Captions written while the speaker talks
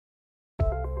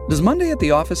Does Monday at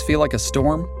the office feel like a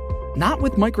storm? Not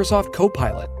with Microsoft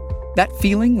Copilot. That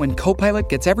feeling when Copilot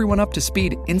gets everyone up to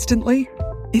speed instantly?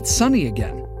 It's sunny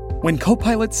again. When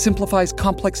Copilot simplifies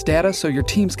complex data so your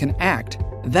teams can act,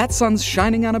 that sun's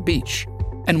shining on a beach.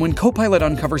 And when Copilot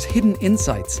uncovers hidden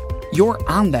insights, you're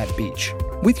on that beach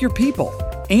with your people,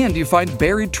 and you find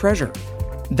buried treasure.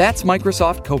 That's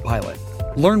Microsoft Copilot.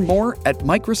 Learn more at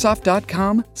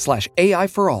Microsoft.com/AI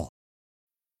for all.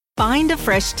 Find a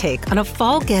fresh take on a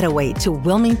fall getaway to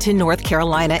Wilmington, North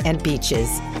Carolina and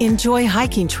beaches. Enjoy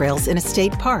hiking trails in a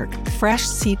state park, fresh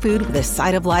seafood with a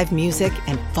side of live music,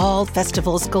 and fall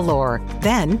festivals galore.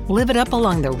 Then live it up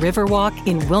along the Riverwalk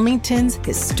in Wilmington's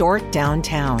historic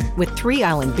downtown. With 3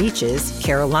 island beaches,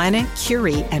 Carolina,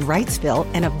 Curie, and Wrightsville,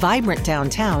 and a vibrant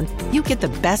downtown, you get the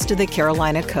best of the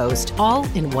Carolina coast all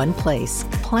in one place.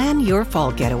 Plan your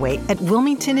fall getaway at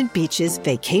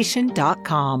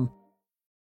WilmingtonandBeachesVacation.com.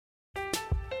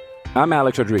 I'm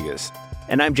Alex Rodriguez.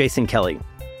 And I'm Jason Kelly.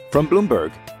 From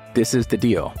Bloomberg, this is The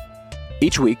Deal.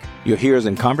 Each week, you'll hear us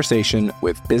in conversation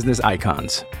with business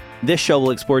icons. This show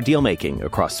will explore deal-making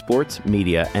across sports,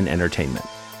 media, and entertainment.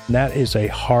 That is a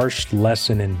harsh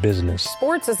lesson in business.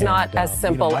 Sports is not as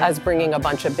simple as bringing a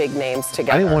bunch of big names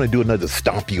together. I didn't want to do another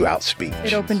stomp you out speech.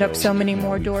 It opened up so many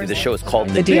more doors. The show is called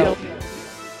The Deal.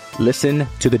 Listen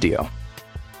to The Deal.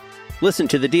 Listen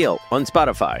to The Deal on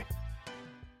Spotify.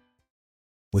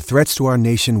 With threats to our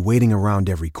nation waiting around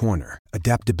every corner,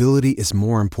 adaptability is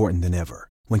more important than ever.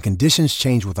 When conditions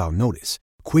change without notice,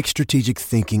 quick strategic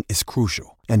thinking is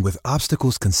crucial. And with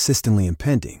obstacles consistently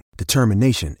impending,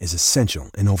 determination is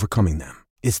essential in overcoming them.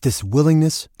 It's this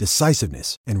willingness,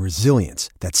 decisiveness, and resilience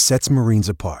that sets Marines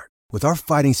apart. With our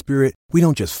fighting spirit, we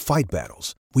don't just fight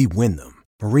battles, we win them.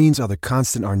 Marines are the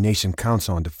constant our nation counts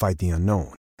on to fight the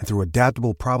unknown. And through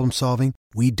adaptable problem solving,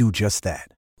 we do just that.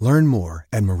 Learn more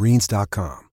at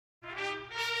Marines.com.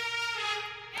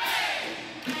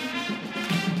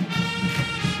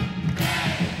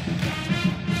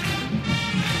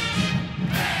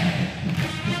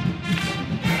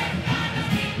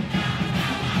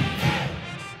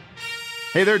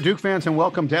 Hey there, Duke fans, and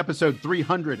welcome to episode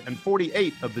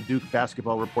 348 of the Duke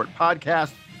Basketball Report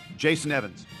podcast. Jason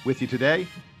Evans with you today,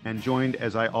 and joined,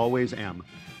 as I always am,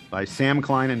 by Sam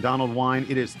Klein and Donald Wine.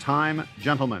 It is time,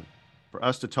 gentlemen, for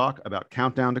us to talk about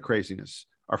Countdown to Craziness,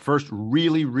 our first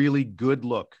really, really good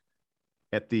look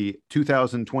at the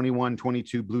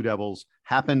 2021-22 Blue Devils.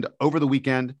 Happened over the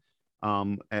weekend.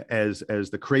 As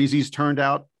the crazies turned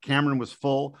out, Cameron was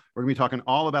full. We're gonna be talking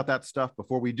all about that stuff.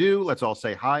 Before we do, let's all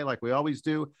say hi like we always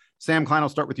do. Sam Klein, I'll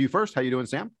start with you first. How you doing,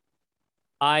 Sam?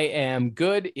 I am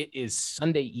good. It is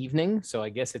Sunday evening, so I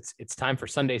guess it's time for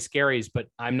Sunday Scaries, but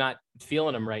I'm not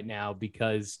feeling them right now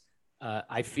because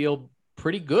I feel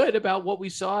pretty good about what we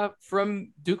saw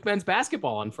from Duke men's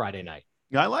basketball on Friday night.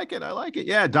 I like it.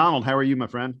 Yeah, Donald, how are you, my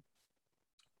friend?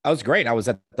 I was great. I was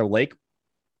at the lake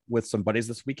with some buddies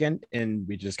this weekend, and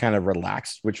we just kind of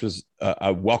relaxed, which was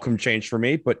a welcome change for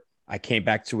me. But I came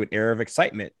back to an era of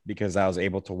excitement because I was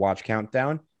able to watch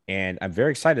Countdown, and I'm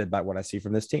very excited about what I see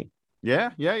from this team.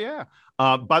 Yeah.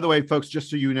 By the way, folks,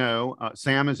 just so you know,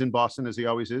 Sam is in Boston, as he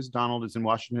always is. Donald is in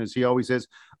Washington, as he always is.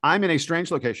 I'm in a strange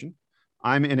location.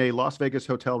 I'm in a Las Vegas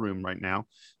hotel room right now.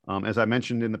 As I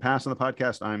mentioned in the past on the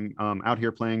podcast, I'm out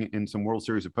here playing in some World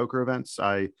Series of Poker events.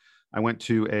 I went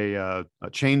to a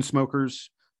Chainsmokers.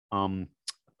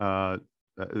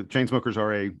 Chainsmokers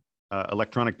are a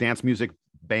electronic dance music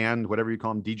band, whatever you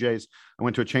call them, DJs. I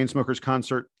went to a Chainsmokers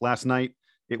concert last night.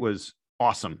 It was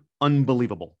awesome,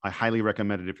 unbelievable. I highly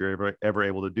recommend it if you're ever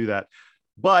able to do that.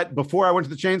 But before I went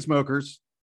to the Chainsmokers,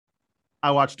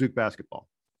 I watched Duke basketball.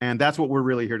 And that's what we're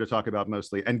really here to talk about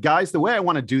mostly. And guys, the way I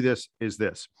want to do this is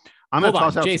this. I'm going to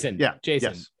toss out Jason.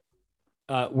 Jason. Yes.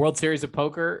 World Series of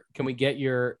Poker. Can we get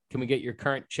your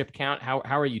current chip count? How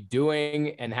are you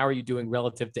doing, and how are you doing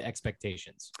relative to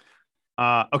expectations?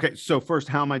 Okay. So first,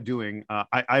 how am I doing?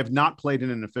 I have not played in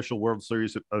an official World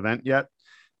Series event yet.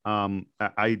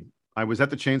 I was at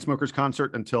the Chainsmokers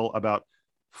concert until about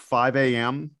 5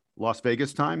 a.m. Las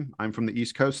Vegas time. I'm from the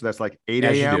East Coast, so that's like 8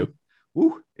 a.m.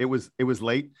 Woo, it was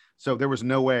late. So there was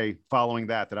no way following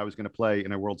that I was going to play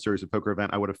in a World Series of Poker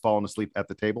event. I would have fallen asleep at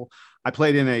the table. I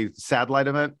played in a satellite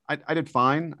event. I did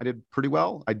fine. I did pretty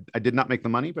well. I did not make the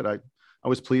money, but I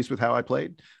was pleased with how I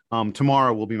played.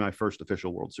 Tomorrow will be my first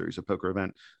official World Series of Poker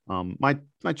event. My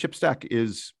chip stack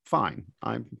is fine.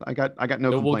 I got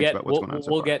no complaints about what's going on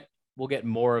so far. We'll get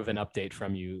more of an update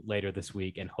from you later this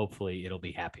week, and hopefully it'll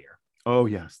be happier. Oh,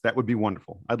 yes. That would be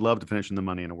wonderful. I'd love to finish in the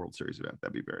money in a World Series event.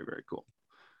 That'd be very, very cool.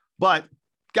 But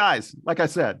guys, like I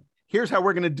said, here's how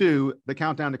we're going to do the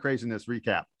Countdown to Craziness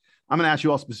recap. I'm going to ask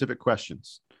you all specific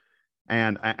questions.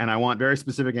 and I want very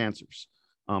specific answers.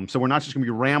 So we're not just going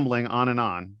to be rambling on and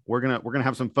on. We're gonna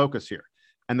have some focus here.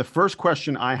 And the first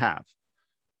question I have,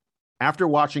 after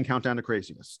watching Countdown to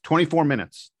Craziness, 24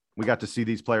 minutes, we got to see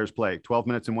these players play. 12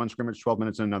 minutes in one scrimmage, 12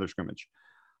 minutes in another scrimmage.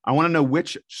 I want to know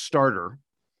which starter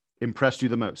impressed you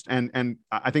the most. And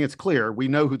I think it's clear. We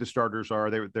know who the starters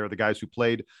are. They're the guys who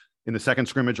played in the second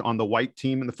scrimmage on the white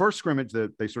team. In the first scrimmage,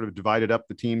 they sort of divided up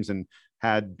the teams and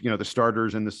had, the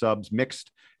starters and the subs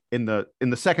mixed. In the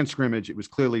second scrimmage, it was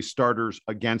clearly starters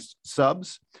against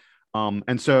subs.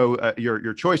 And so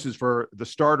your choices for the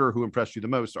starter who impressed you the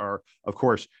most are, of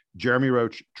course, Jeremy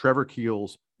Roach, Trevor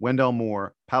Keels, Wendell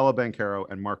Moore, Paolo Banchero,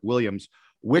 and Mark Williams.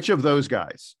 Which of those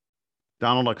guys,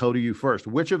 Donald, I'll go to you first.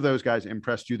 Which of those guys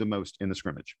impressed you the most in the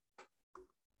scrimmage?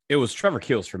 It was Trevor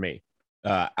Keels for me.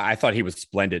 I thought he was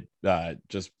splendid.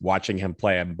 Just watching him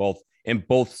play in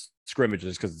both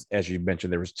scrimmages, because as you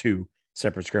mentioned, there was 2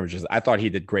 separate scrimmages. I thought he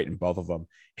did great in both of them.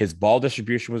 His ball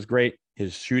distribution was great.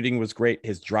 His shooting was great.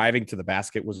 His driving to the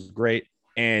basket was great.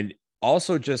 And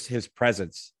also just his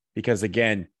presence, because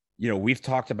again, we've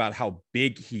talked about how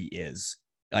big he is,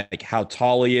 like how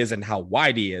tall he is and how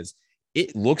wide he is.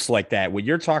 It looks like that when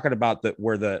you're talking about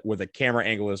where the camera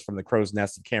angle is from the Crow's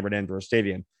Nest at Cameron Indoor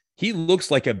Stadium. He looks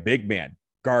like a big man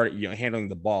guard, handling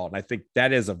the ball. And I think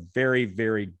that is a very,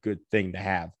 very good thing to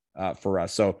have for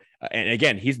us. So, and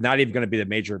again, he's not even going to be the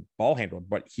major ball handler,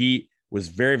 but he was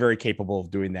very, very capable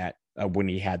of doing that when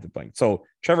he had the blank. So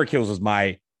Trevor Keels was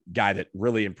my guy that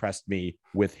really impressed me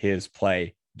with his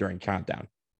play during Countdown.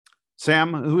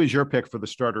 Sam, who is your pick for the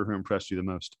starter who impressed you the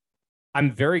most?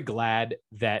 I'm very glad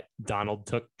that Donald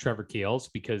took Trevor Keels,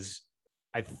 because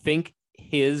I think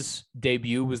his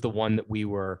debut was the one that we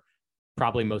were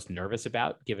probably most nervous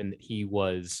about, given that he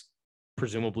was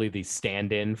presumably the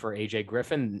stand-in for AJ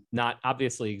Griffin, not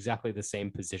obviously exactly the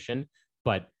same position,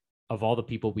 but of all the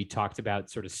people we talked about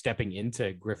sort of stepping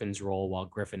into Griffin's role while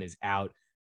Griffin is out,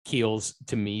 Keels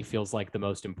to me feels like the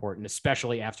most important,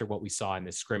 especially after what we saw in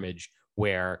this scrimmage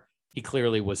where he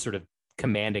clearly was sort of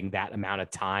commanding that amount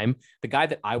of time. The guy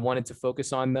that I wanted to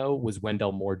focus on, though, was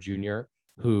Wendell Moore Jr.,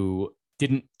 who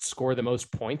didn't score the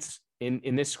most points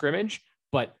in this scrimmage,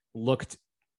 but looked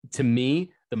to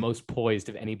me the most poised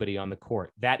of anybody on the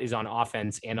court. That is on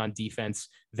offense and on defense.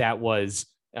 That was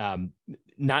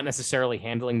not necessarily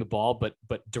handling the ball, but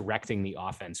directing the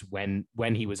offense when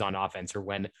he was on offense or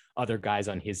when other guys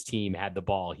on his team had the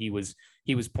ball. He was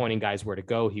pointing guys where to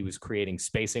go. He was creating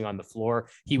spacing on the floor.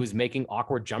 He was making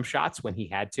awkward jump shots when he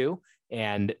had to.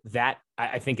 And that,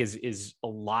 I think, is a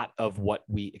lot of what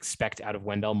we expect out of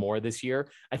Wendell Moore this year.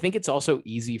 I think it's also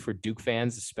easy for Duke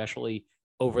fans, especially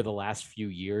over the last few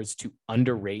years, to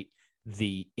underrate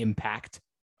the impact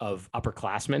of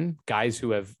upperclassmen, guys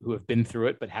who have been through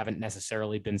it but haven't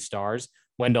necessarily been stars.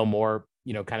 Wendell Moore,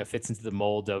 kind of fits into the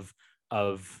mold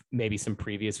of maybe some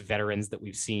previous veterans that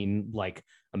we've seen, like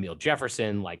Emil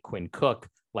Jefferson, like Quinn Cook,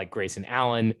 like Grayson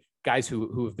Allen, guys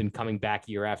who have been coming back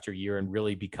year after year and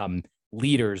really become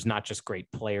leaders, not just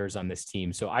great players on this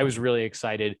team. So I was really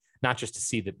excited, not just to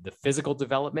see the physical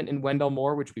development in Wendell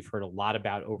Moore, which we've heard a lot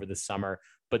about over the summer,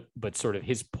 but sort of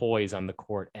his poise on the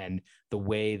court and the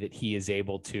way that he is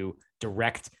able to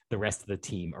direct the rest of the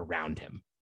team around him.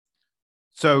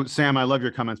 So, Sam, I love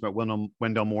your comments about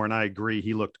Wendell Moore, and I agree.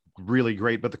 He looked really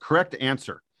great. But the correct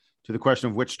answer to the question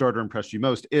of which starter impressed you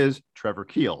most is Trevor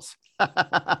Keels.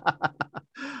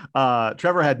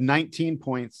 Trevor had 19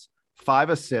 points, 5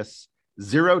 assists,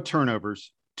 0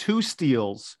 turnovers, 2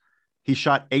 steals. He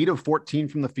shot 8 of 14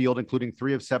 from the field, including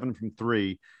 3 of 7 from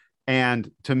 3.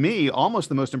 And to me, almost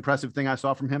the most impressive thing I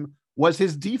saw from him was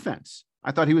his defense.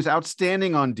 I thought he was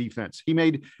outstanding on defense. He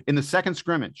made, in the second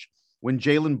scrimmage, when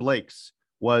Jalen Blakes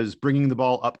was bringing the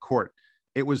ball up court,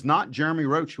 it was not Jeremy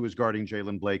Roach who was guarding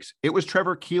Jalen Blakes. It was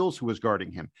Trevor Keels who was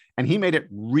guarding him. And he made it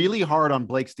really hard on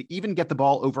Blakes to even get the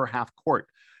ball over half court.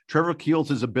 Trevor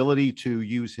Keels' ability to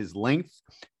use his length,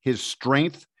 his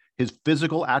strength, his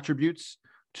physical attributes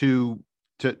to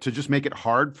just make it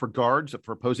hard for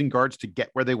opposing guards to get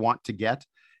where they want to get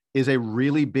is a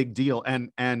really big deal.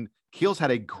 And Keels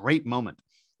had a great moment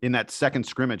in that second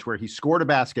scrimmage where he scored a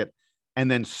basket and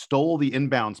then stole the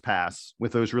inbounds pass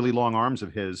with those really long arms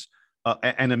of his.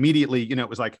 And immediately, it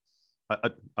was like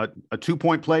a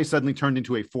 2-point play suddenly turned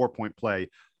into a 4-point play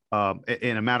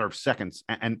in a matter of seconds.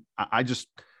 And I just,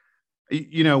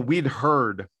 we'd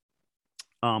heard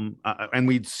and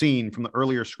we'd seen from the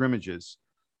earlier scrimmages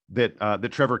that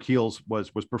Trevor Keels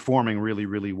was performing really,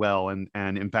 really well. And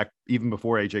in fact, even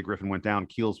before AJ Griffin went down,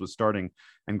 Keels was starting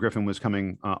and Griffin was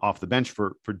coming off the bench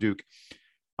for Duke.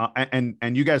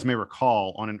 And you guys may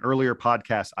recall on an earlier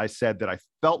podcast, I said that I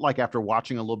felt like after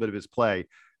watching a little bit of his play,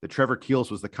 that Trevor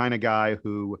Keels was the kind of guy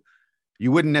who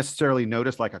you wouldn't necessarily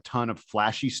notice like a ton of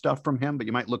flashy stuff from him, but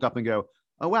you might look up and go,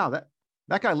 oh, wow,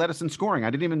 that guy led us in scoring. I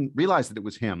didn't even realize that it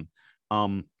was him.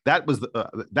 That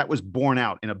was borne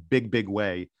out in a big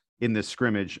way in this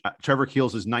scrimmage. Trevor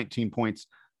Keels' 19 points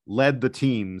led both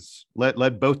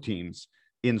teams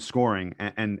in scoring.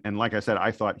 And like I said,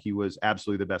 I thought he was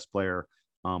absolutely the best player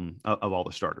of all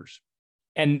the starters.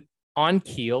 And on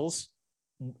Keels,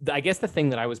 I guess the thing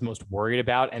that I was most worried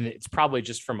about, and it's probably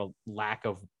just from a lack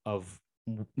of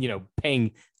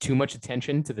paying too much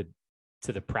attention to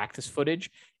the practice footage,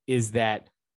 is that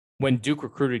when Duke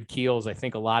recruited Keels, I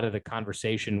think a lot of the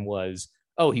conversation was,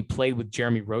 oh, he played with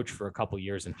Jeremy Roach for a couple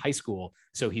years in high school,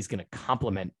 so he's going to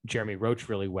complement Jeremy Roach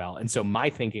really well. And so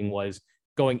my thinking was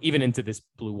going even into this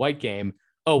blue-white game,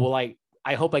 oh, well,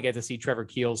 I hope I get to see Trevor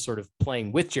Keels sort of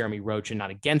playing with Jeremy Roach and not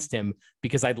against him,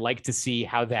 because I'd like to see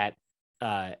how that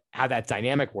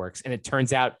dynamic works. And it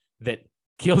turns out that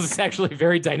Keels is actually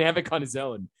very dynamic on his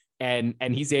own. And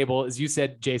he's able, as you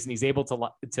said, Jason, he's able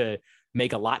to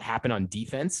make a lot happen on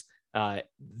defense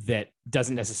that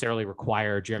doesn't necessarily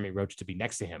require Jeremy Roach to be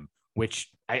next to him, which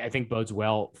I think bodes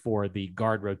well for the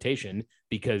guard rotation,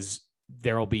 because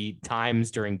there will be times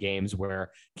during games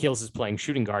where Keels is playing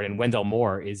shooting guard and Wendell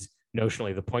Moore is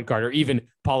notionally the point guard, or even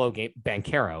Paulo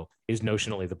Banchero is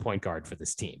notionally the point guard for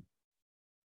this team.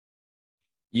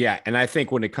 Yeah, and I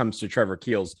think when it comes to Trevor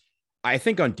Keels, I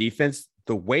think on defense,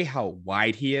 the way how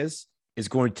wide he is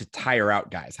going to tire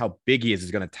out guys. How big he is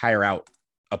going to tire out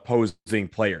opposing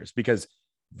players, because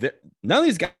none of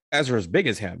these guys are as big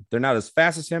as him. They're not as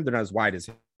fast as him. They're not as wide as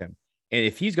him. And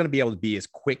if he's going to be able to be as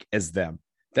quick as them,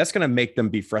 that's going to make them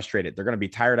be frustrated. They're going to be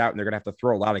tired out, and they're going to have to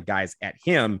throw a lot of guys at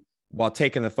him while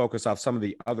taking the focus off some of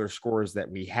the other scorers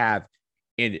that we have.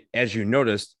 And as you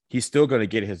noticed, he's still going to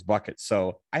get his buckets.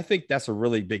 So I think that's a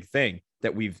really big thing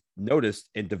that we've noticed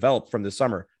and developed from the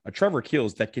summer. A Trevor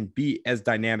Keels that can be as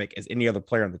dynamic as any other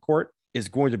player on the court is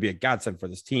going to be a godsend for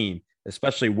this team,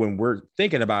 especially when we're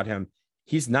thinking about him.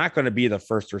 He's not going to be the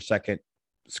first or second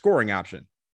scoring option,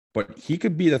 but he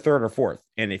could be the third or fourth.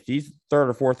 And if he's third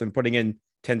or fourth and putting in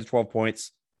 10 to 12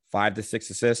 points, 5 to 6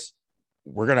 assists,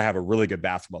 we're going to have a really good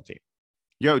basketball team.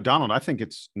 Yo, Donald, I think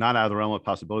it's not out of the realm of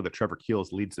possibility that Trevor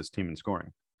Keels leads this team in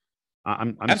scoring.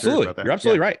 I'm absolutely about that. You're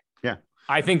absolutely right. Yeah.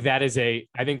 I think that is an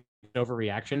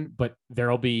overreaction, but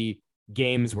there'll be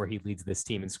games where he leads this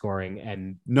team in scoring,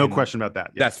 and no question about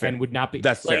that. Yeah. That's fair. And would not be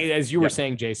that's like, as you were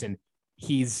saying, Jason,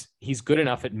 he's good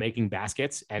enough at making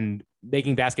baskets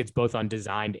both on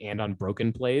designed and on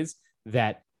broken plays,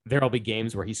 that there'll be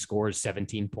games where he scores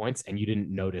 17 points and you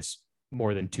didn't notice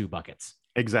more than 2 buckets.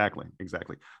 Exactly.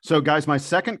 So guys, my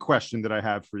second question that I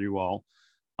have for you all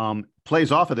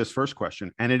plays off of this first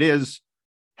question. And it is,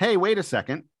 hey, wait a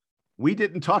second. We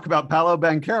didn't talk about Paolo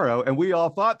Banchero, and we all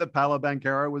thought that Paolo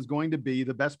Banchero was going to be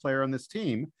the best player on this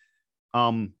team.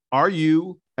 Are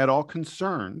you at all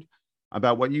concerned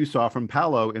about what you saw from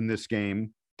Paolo in this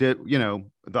game? Did,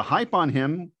 the hype on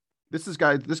him, this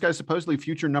guy's supposedly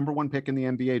future number 1 pick in the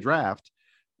NBA draft,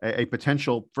 a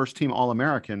potential first team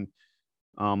All-American.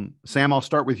 Sam, I'll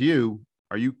start with you.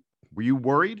 Were you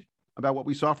worried about what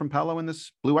we saw from Paolo in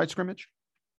this blue-white scrimmage?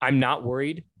 I'm not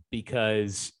worried,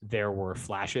 because there were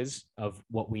flashes of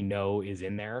what we know is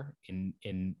in there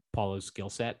in Paulo's skill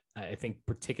set. I think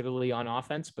particularly on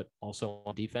offense, but also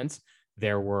on defense,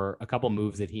 there were a couple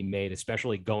moves that he made,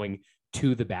 especially going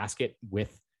to the basket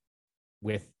with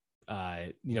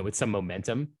some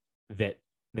momentum that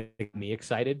made me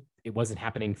excited. It wasn't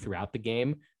happening throughout the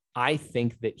game. I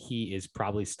think that he is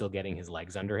probably still getting his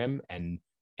legs under him,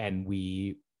 and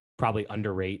we probably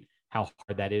underrate how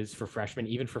hard that is for freshmen,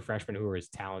 even for freshmen who are as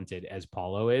talented as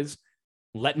Paulo is.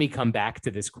 Let me come back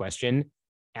to this question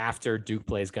after Duke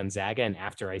plays Gonzaga and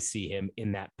after I see him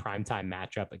in that primetime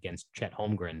matchup against Chet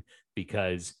Holmgren,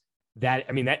 because that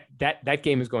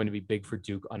game is going to be big for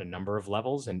Duke on a number of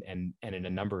levels and in a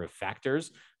number of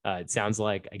factors. It sounds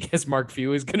like, I guess, Mark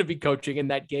Few is going to be coaching in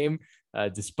that game,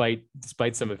 despite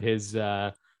some of his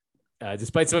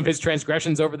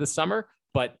transgressions over the summer.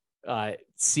 But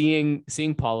seeing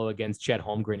Paulo against Chet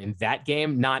Holmgren in that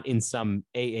game, not in some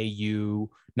AAU,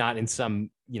 not in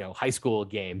some high school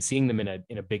game, seeing them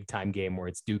in a big time game where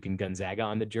it's Duke and Gonzaga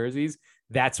on the jerseys,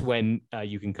 that's when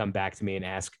you can come back to me and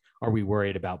ask, are we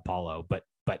worried about Paulo? But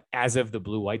as of the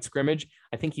blue-white scrimmage,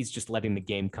 I think he's just letting the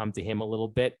game come to him a little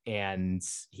bit, and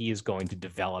he is going to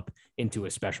develop into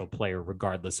a special player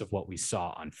regardless of what we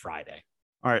saw on Friday.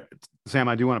 All right, Sam,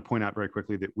 I do want to point out very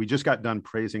quickly that we just got done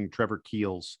praising Trevor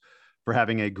Keels for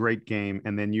having a great game.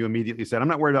 And then you immediately said, I'm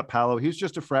not worried about Paolo. He's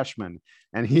just a freshman.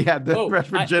 And he had the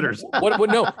freshman jitters.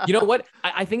 No, you know what?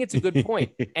 I think it's a good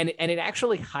point. And it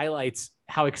actually highlights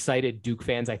how excited Duke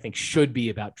fans, I think, should be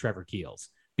about Trevor Keels,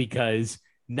 because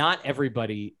not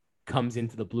everybody comes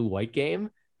into the blue-white game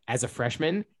as a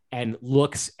freshman and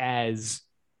looks as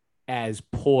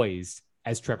poised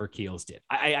as Trevor Keels did.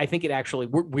 I think it actually,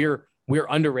 we're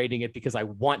underrating it, because I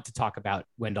want to talk about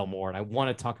Wendell Moore and I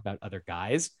want to talk about other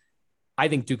guys. I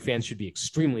think Duke fans should be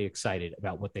extremely excited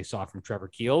about what they saw from Trevor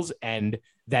Keels. And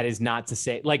that is not to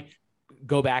say, like,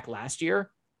 go back last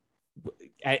year,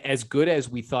 as good as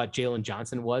we thought Jalen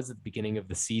Johnson was at the beginning of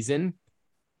the season,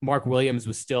 Mark Williams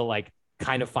was still like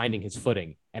kind of finding his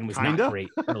footing and was not great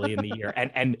early in the year.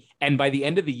 And by the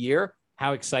end of the year,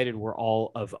 how excited were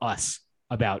all of us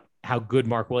about how good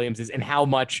Mark Williams is and how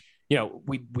much,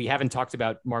 we haven't talked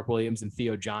about Mark Williams and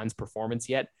Theo John's performance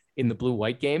yet in the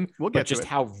blue-white game, but just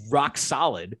how rock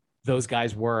solid those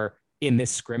guys were in this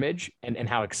scrimmage and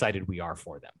how excited we are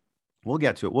for them. We'll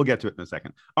get to it in a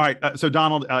second. All right. So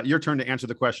Donald, your turn to answer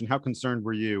the question. How concerned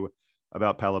were you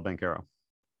about Paolo Banchero?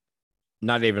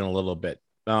 Not even a little bit.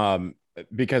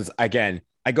 Because again,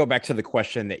 I go back to the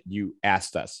question that you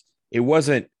asked us. It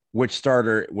wasn't which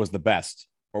starter was the best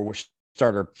or which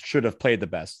starter should have played the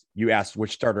best. You asked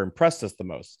which starter impressed us the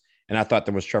most. And I thought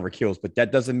that was Trevor Keels, but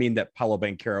that doesn't mean that Paolo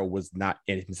Banchero was not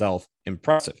in himself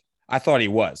impressive. I thought he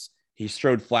was. He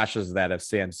showed flashes of that, as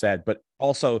Sam said, but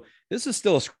also this is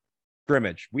still a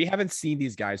scrimmage. We haven't seen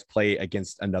these guys play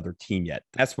against another team yet.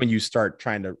 That's when you start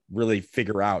trying to really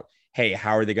figure out, hey,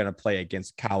 how are they going to play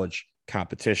against college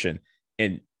competition?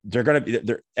 And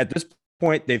they're at this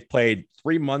point, they've played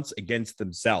 3 months against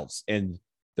themselves, and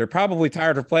they're probably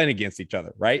tired of playing against each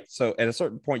other, right? So at a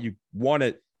certain point, you want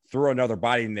to throw another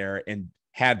body in there and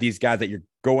have these guys that you're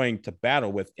going to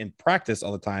battle with in practice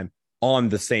all the time on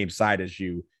the same side as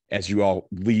you all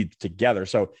lead together.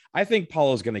 So I think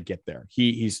Paulo's going to get there.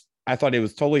 I thought it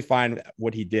was totally fine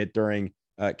what he did during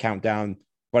countdown,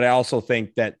 but I also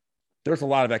think that there's a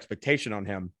lot of expectation on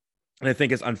him. And I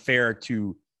think it's unfair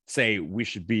to say we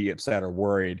should be upset or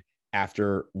worried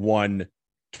after one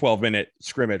 12-minute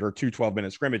scrimmage or two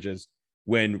 12-minute scrimmages,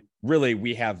 when really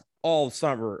we have all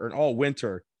summer and all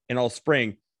winter and all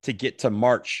spring to get to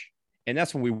March. And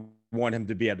that's when we want him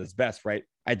to be at his best, right?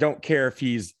 I don't care if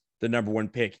he's the number one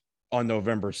pick on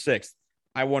November 6th.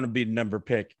 I want to be number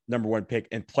one pick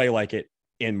and play like it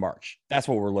in March. That's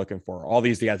what we're looking for. All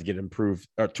these guys to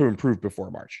improve before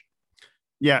March.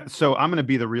 Yeah. So I'm going to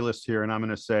be the realist here. And I'm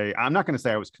not going to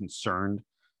say I was concerned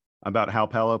about how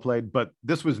Paolo played, but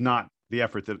this was not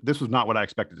this was not what I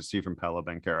expected to see from Paolo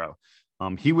Banchero.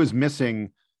 He was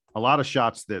missing a lot of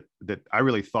shots that I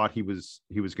really thought he was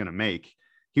going to make.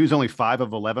 He was only 5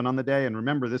 of 11 on the day. And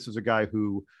remember, this is a guy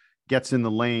who gets in the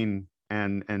lane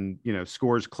and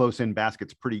scores close in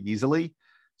baskets pretty easily.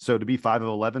 So to be 5 of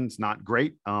 11 is not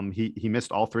great. He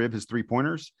missed all 3 of his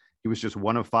 3-pointers. He was just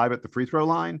 1 of 5 at the free throw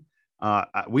line.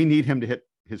 We need him to hit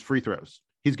his free throws.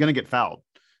 He's going to get fouled.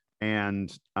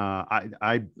 And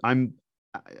I'm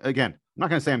not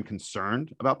going to say I'm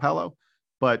concerned about Paolo,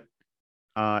 but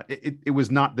it was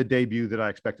not the debut that I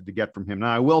expected to get from him.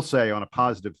 Now, I will say, on a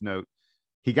positive note,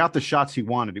 he got the shots he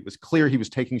wanted. It was clear he was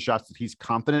taking shots that he's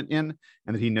confident in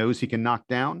and that he knows he can knock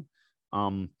down.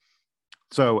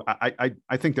 So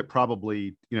I think that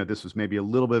probably, this was maybe a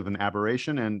little bit of an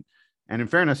aberration. And in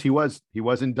fairness, he was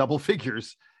in double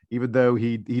figures, even though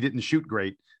he didn't shoot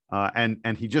great.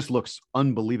 And he just looks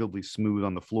unbelievably smooth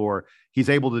on the floor. He's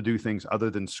able to do things other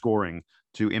than scoring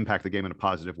to impact the game in a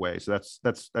positive way. So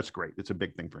that's great. It's a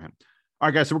big thing for him. All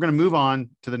right, guys. So we're going to move on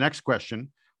to the next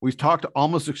question. We've talked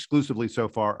almost exclusively so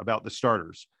far about the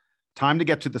starters. Time to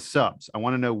get to the subs. I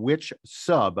want to know which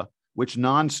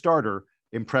non-starter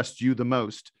impressed you the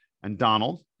most. And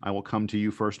Donald, I will come to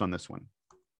you first on this one.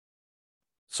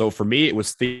 So for me, it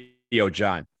was Theo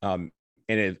John. And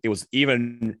it was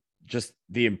even just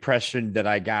the impression that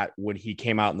I got when he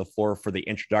came out on the floor for the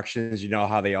introductions. You know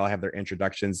how they all have their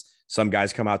introductions. Some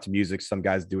guys come out to music, some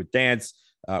guys do a dance.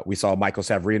 We saw Michael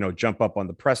Savarino jump up on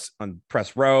the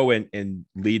press row and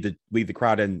lead the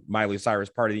crowd in Miley Cyrus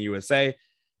Party in the USA.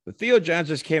 But Theo John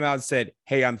just came out and said,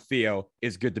 "Hey, I'm Theo.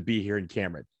 It's good to be here in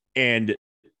Cameron," and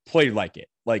played like it.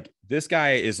 Like, this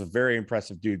guy is a very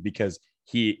impressive dude because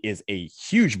he is a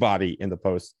huge body in the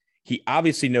post. He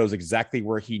obviously knows exactly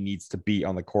where he needs to be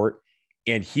on the court,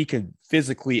 and he can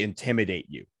physically intimidate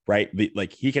you, right?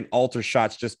 Like, he can alter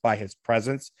shots just by his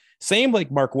presence. Same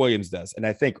like Mark Williams does. And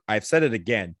I think I've said it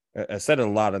again. I said it a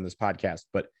lot on this podcast,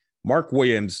 but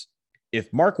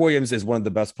if Mark Williams is one of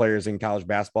the best players in college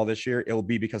basketball this year, it will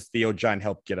be because Theo John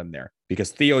helped get him there,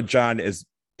 because Theo John is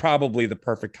probably the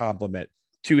perfect compliment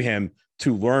to him,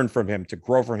 to learn from him, to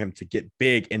grow from him, to get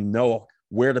big and know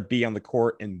where to be on the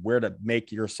court and where to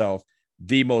make yourself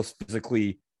the most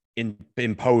physically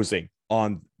imposing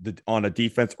on a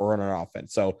defense or on an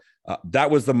offense. So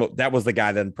that was the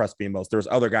guy that impressed me most. There's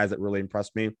other guys that really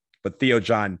impressed me, but Theo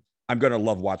John, I'm going to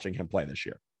love watching him play this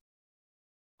year.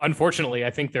 Unfortunately,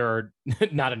 I think there are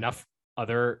not enough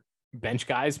other bench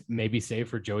guys, maybe save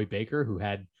for Joey Baker, who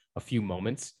had a few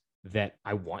moments that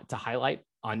I want to highlight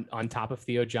on top of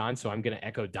Theo John. So I'm going to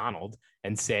echo Donald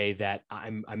and say that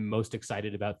I'm most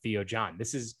excited about Theo John.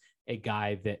 This is a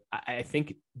guy that I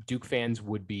think Duke fans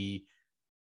would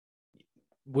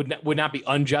not be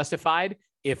unjustified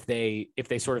if they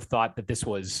sort of thought that this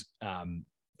was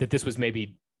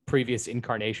maybe previous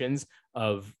incarnations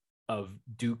of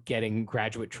Duke getting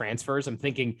graduate transfers. I'm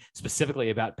thinking specifically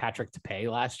about Patrick Tape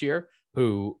last year,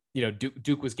 who,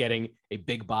 Duke was getting a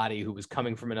big body who was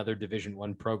coming from another Division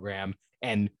I program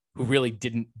and who really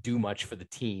didn't do much for the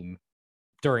team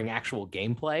during actual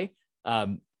gameplay.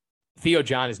 Theo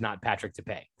John is not Patrick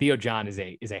Tape. Theo John is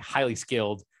a highly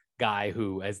skilled guy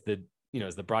who, as the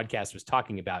broadcast was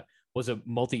talking about, was a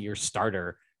multi-year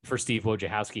starter for Steve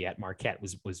Wojciechowski at Marquette,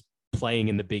 was playing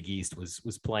in the Big East,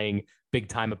 was playing big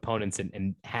time opponents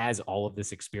and has all of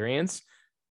this experience.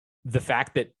 The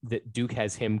fact that Duke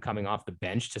has him coming off the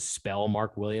bench to spell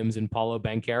Mark Williams and Paulo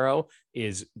Banchero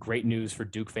is great news for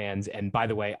Duke fans. And by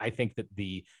the way, I think that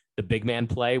the big man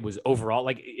play was overall,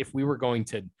 like, if we were going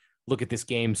to look at this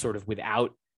game sort of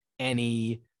without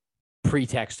any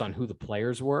pretext on who the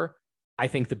players were, I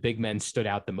think the big men stood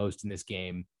out the most in this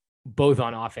game, both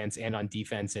on offense and on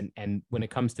defense. And when it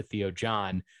comes to Theo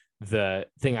John, the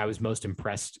thing I was most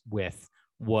impressed with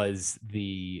was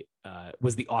the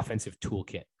offensive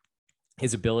toolkit.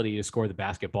 His ability to score the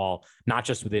basketball, not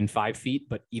just within 5 feet,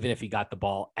 but even if he got the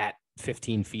ball at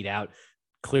 15 feet out,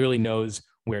 clearly knows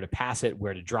where to pass it,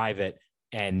 where to drive it,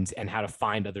 and how to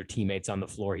find other teammates on the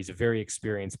floor. He's a very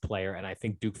experienced player, and I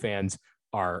think Duke fans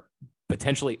are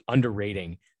potentially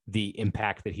underrating the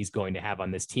impact that he's going to have on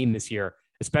this team this year,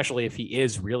 especially if he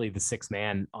is really the sixth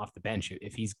man off the bench.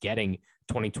 If he's getting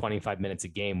 20-25 minutes a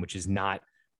game, which is not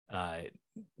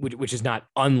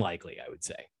unlikely, I would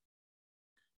say.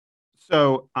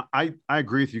 So I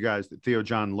agree with you guys that Theo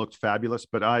John looked fabulous,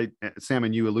 but Sam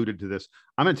and you alluded to this.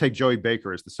 I'm going to take Joey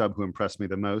Baker as the sub who impressed me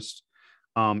the most.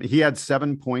 He had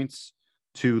 7 points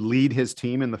to lead his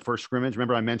team in the first scrimmage.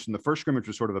 Remember, I mentioned the first scrimmage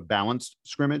was sort of a balanced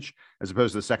scrimmage as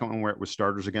opposed to the second one where it was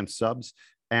starters against subs.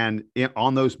 And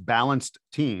on those balanced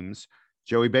teams,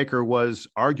 Joey Baker was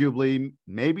arguably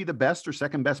maybe the best or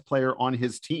second best player on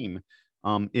his team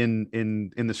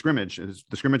in the scrimmage.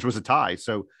 The scrimmage was a tie.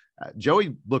 So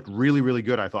Joey looked really, really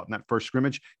good, I thought, in that first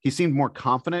scrimmage. He seemed more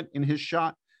confident in his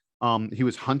shot. He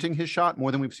was hunting his shot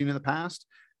more than we've seen in the past.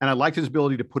 And I liked his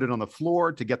ability to put it on the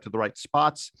floor, to get to the right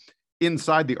spots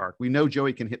inside the arc. We know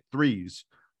Joey can hit threes,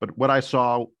 but what I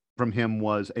saw from him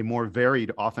was a more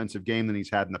varied offensive game than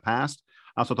he's had in the past.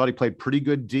 I also thought he played pretty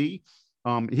good D.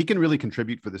 He can really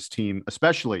contribute for this team,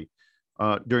 especially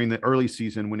during the early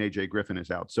season when AJ Griffin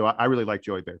is out. So I really like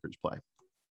Joey Baker's play.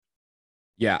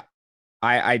 Yeah,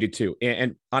 I do too.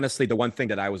 And honestly, the one thing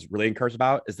that I was really encouraged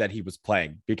about is that he was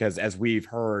playing, because as we've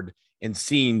heard and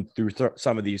seen through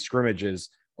some of these scrimmages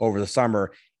over the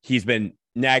summer, he's been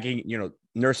nagging,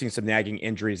 nursing some nagging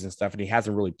injuries and stuff, and he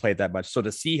hasn't really played that much. So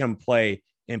to see him play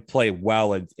and play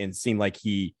well and seem like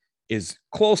he is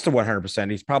close to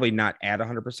 100%, he's probably not at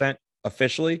 100%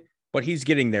 officially, but he's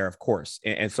getting there, of course.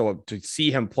 And so to see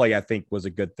him play, I think, was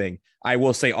a good thing. I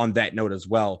will say on that note as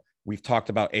well, we've talked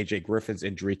about AJ Griffin's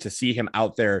injury. To see him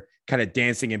out there kind of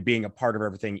dancing and being a part of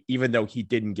everything, even though he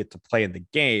didn't get to play in the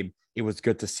game, it was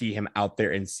good to see him out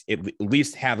there and at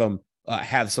least have him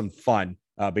have some fun,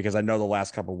 because I know the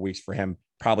last couple of weeks for him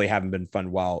probably haven't been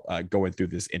fun while going through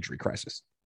this injury crisis.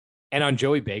 And on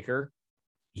Joey Baker,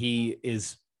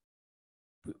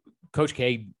 Coach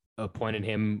K appointed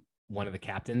him one of the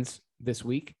captains this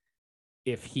week.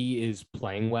 If he is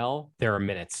playing well, there are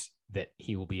minutes that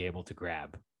he will be able to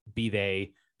grab, be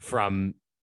they from,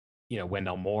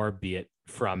 Wendell Moore, be it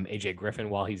from AJ Griffin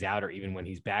while he's out, or even when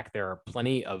he's back. There are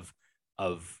plenty of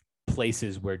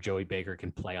places where Joey Baker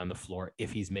can play on the floor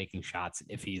if he's making shots,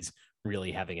 if he's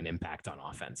really having an impact on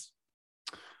offense.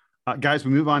 Guys,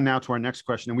 we move on now to our next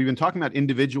question. And we've been talking about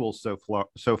individuals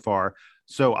so far.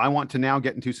 So I want to now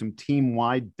get into some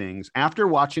team-wide things. After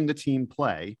watching the team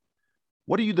play,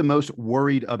 what are you the most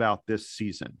worried about this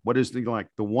season? What is the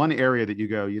one area that you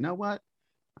go, you know what?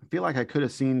 I feel like I could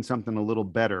have seen something a little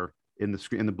better in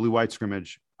the blue-white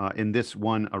scrimmage in this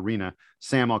one arena.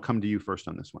 Sam, I'll come to you first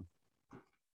on this one.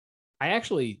 I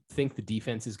actually think the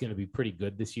defense is going to be pretty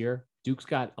good this year. Duke's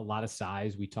got a lot of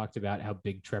size. We talked about how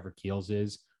big Trevor Keels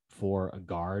is for a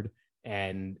guard.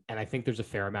 And I think there's a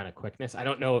fair amount of quickness. I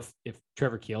don't know if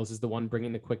Trevor Keels is the one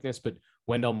bringing the quickness, but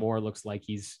Wendell Moore looks like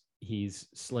he's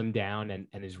slimmed down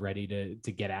and is ready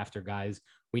to get after guys.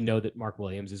 We know that Mark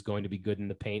Williams is going to be good in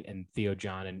the paint, and Theo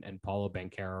John and Paulo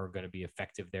Banchero are going to be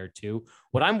effective there too.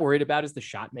 What I'm worried about is the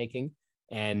shot making.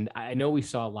 And I know we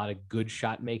saw a lot of good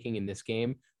shot making in this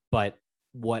game, but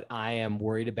what I am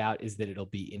worried about is that it'll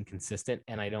be inconsistent.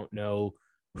 And I don't know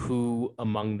who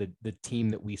among the team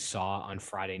that we saw on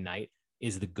Friday night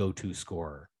is the go-to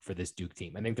scorer for this Duke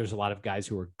team. I think there's a lot of guys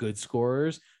who are good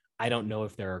scorers. I don't know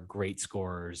if there are great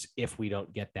scorers if we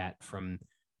don't get that from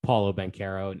Paulo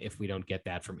Banchero and if we don't get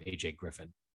that from AJ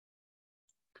Griffin.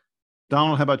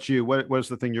 Donald, how about you? What is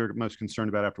the thing you're most concerned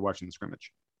about after watching the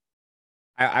scrimmage?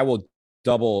 I will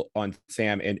double on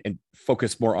Sam and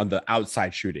focus more on the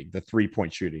outside shooting, the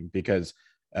 3-point shooting, because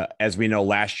as we know,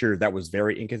 last year that was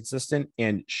very inconsistent,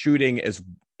 and shooting as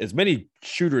many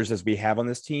shooters as we have on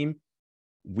this team,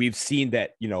 we've seen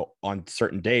that, on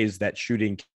certain days that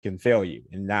shooting can fail you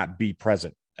and not be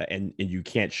present, and you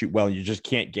can't shoot well, and you just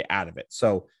can't get out of it.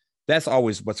 So that's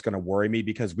always what's going to worry me,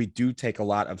 because we do take a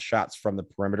lot of shots from the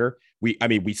perimeter.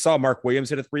 We saw Mark Williams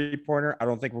hit a 3-pointer. I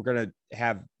don't think we're going to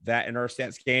have that in our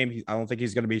stats game. I don't think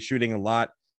he's going to be shooting a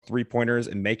lot 3-pointers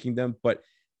and making them, but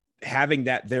having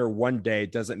that there one day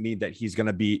doesn't mean that he's going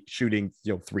to be shooting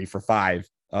 3 for 5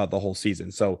 the whole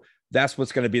season. So that's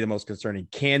what's going to be the most concerning.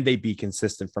 Can they be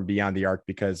consistent from beyond the arc?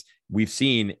 Because we've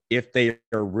seen if they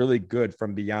are really good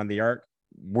from beyond the arc,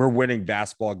 we're winning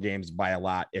basketball games by a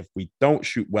lot. If we don't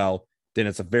shoot well, then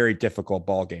it's a very difficult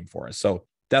ball game for us. So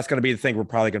that's going to be the thing we're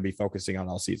probably going to be focusing on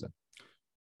all season.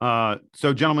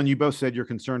 So gentlemen, you both said you're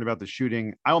concerned about the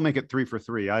shooting. I'll make it 3 for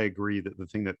 3. I agree that the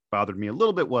thing that bothered me a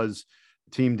little bit was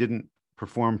the team didn't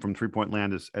perform from 3-point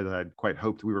land as I'd quite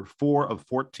hoped. We were 4 of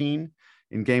 14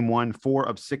 in game 1, 4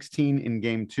 of 16 in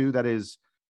game 2. That is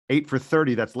 8 for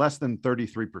 30. That's less than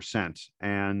 33%.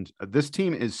 And this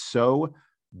team is so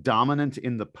dominant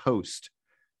in the post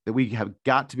that we have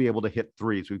got to be able to hit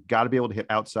threes. We've got to be able to hit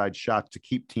outside shots to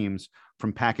keep teams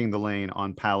from packing the lane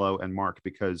on Paolo and Mark,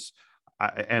 because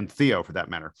and Theo for that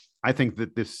matter. I think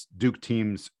that this Duke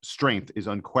team's strength is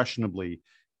unquestionably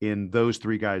in those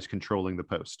 3 guys controlling the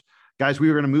post. Guys, we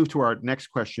are going to move to our next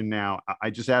question now. I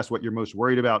just asked what you're most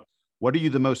worried about. What are you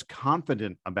the most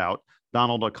confident about?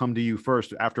 Donald, I'll come to you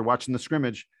first. After watching the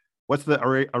scrimmage, what's the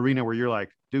arena where you're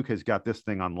like, Duke has got this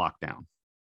thing on lockdown?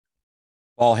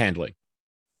 Ball handling,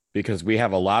 because we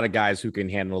have a lot of guys who can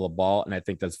handle the ball. And I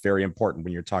think that's very important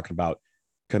when you're talking about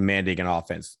commanding an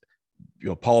offense.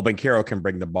 Paulo Banchero can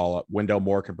bring the ball up. Wendell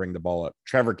Moore can bring the ball up.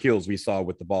 Trevor Keels, we saw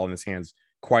with the ball in his hands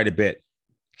quite a bit.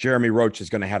 Jeremy Roach is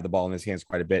going to have the ball in his hands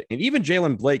quite a bit. And even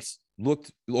Jalen Blake's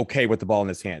looked okay with the ball in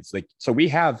his hands. So we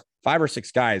have 5 or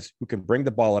 6 guys who can bring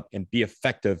the ball up and be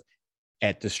effective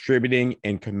at distributing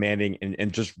and commanding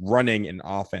and just running an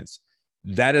offense.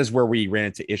 That is where we ran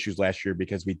into issues last year,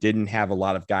 because we didn't have a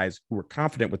lot of guys who were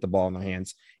confident with the ball in their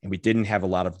hands, and we didn't have a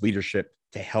lot of leadership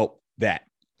to help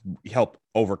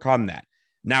overcome that.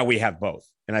 Now we have both.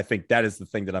 And I think that is the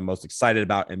thing that I'm most excited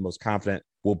about and most confident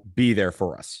will be there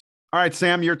for us. All right,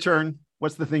 Sam, your turn.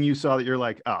 What's the thing you saw that you're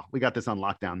like, oh, we got this on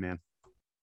lockdown, man?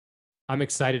 I'm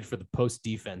excited for the post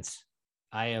defense.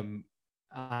 I am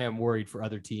worried for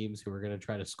other teams who are going to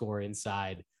try to score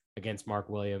inside against Mark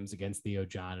Williams, against Theo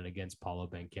John, and against Paulo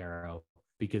Banchero,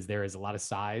 because there is a lot of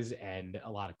size and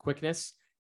a lot of quickness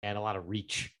and a lot of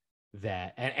reach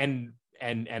that and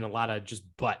a lot of just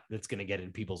butt that's going to get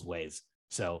in people's ways.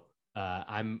 So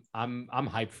I'm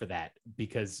hyped for that,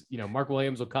 because Mark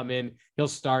Williams will come in, he'll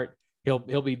start,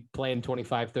 he'll be playing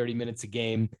 25, 30 minutes a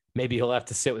game. Maybe he'll have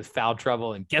to sit with foul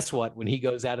trouble. And guess what? When he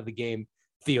goes out of the game,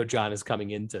 Theo John is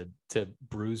coming in to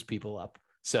bruise people up.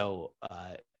 So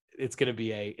it's going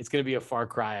to be a far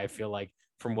cry, I feel like,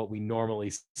 from what we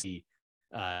normally see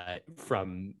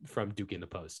from Duke in the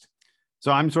post.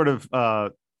 So I'm sort of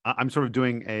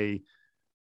doing a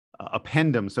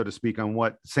appendum, so to speak, on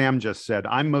what Sam just said.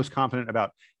 I'm most confident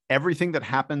about everything that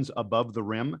happens above the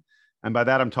rim. And by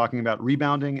that, I'm talking about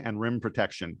rebounding and rim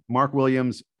protection. Mark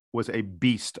Williams was a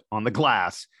beast on the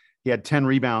glass. He had 10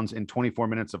 rebounds in 24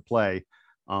 minutes of play.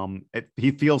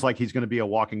 He feels like he's going to be a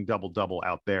walking double-double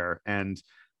out there. And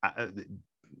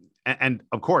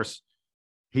of course,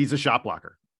 he's a shot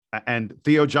blocker. And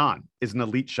Theo John is an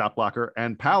elite shot blocker.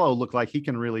 And Paolo looked like he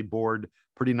can really board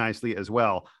pretty nicely as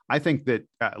well. I think that,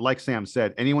 like Sam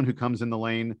said, anyone who comes in the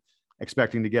lane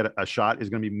expecting to get a shot is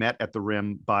going to be met at the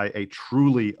rim by a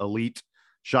truly elite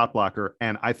shot blocker.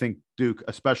 And I think Duke,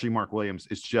 especially Mark Williams,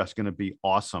 is just going to be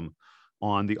awesome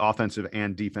on the offensive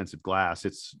and defensive glass.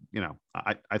 It's,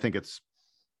 I think it's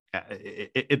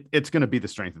going to be the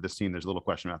strength of this team. There's a little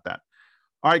question about that.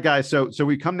 All right, guys. So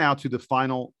we come now to the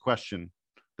final question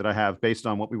that I have based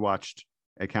on what we watched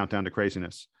at Countdown to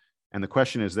Craziness. And the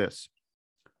question is this: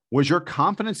 was your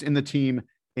confidence in the team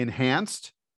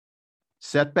enhanced,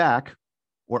 set back,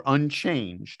 or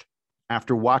unchanged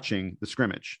after watching the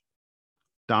scrimmage?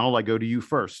 Donald, I go to you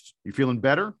first. You feeling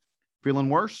better, feeling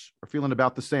worse, or feeling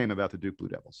about the same about the Duke Blue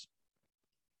Devils?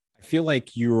 I feel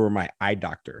like you were my eye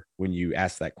doctor when you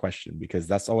asked that question, because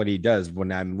that's all he does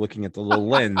when I'm looking at the little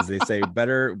lens. They say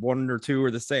better, one or two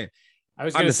are the same. I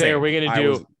was going to say, are we going to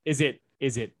do, is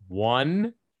it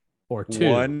 1 or 2?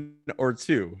 1 or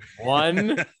 2.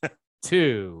 1,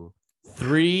 2,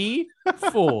 3,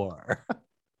 4.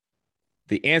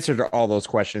 The answer to all those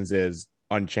questions is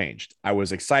unchanged. I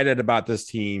was excited about this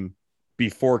team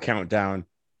before Countdown.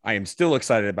 I am still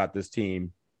excited about this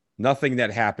team. Nothing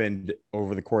that happened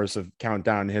over the course of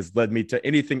Countdown has led me to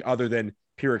anything other than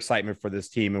pure excitement for this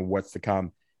team and what's to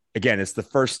come. Again, it's the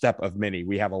first step of many.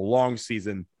 We have a long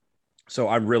season, so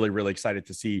I'm really, really excited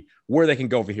to see where they can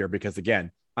go over here, because,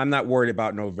 again, I'm not worried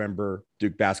about November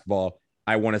Duke basketball.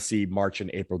 I want to see March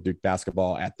and April Duke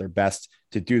basketball at their best.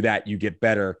 To do that, you get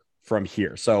better from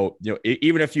here. So,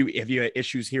 even if you have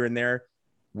issues here and there,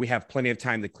 we have plenty of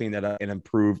time to clean that up and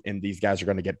improve, and these guys are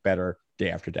going to get better day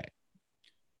after day.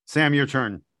 Sam, your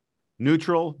turn.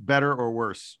 Neutral, better, or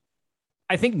worse?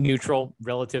 I think neutral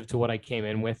relative to what I came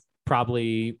in with.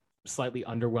 Probably slightly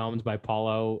underwhelmed by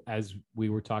Paulo, as we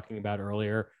were talking about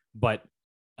earlier, but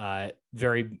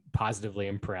very positively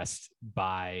impressed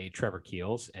by Trevor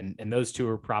Keels. And those two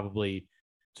are probably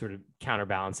sort of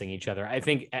counterbalancing each other. I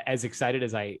think as excited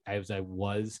as I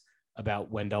was about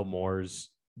Wendell Moore's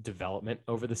development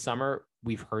over the summer,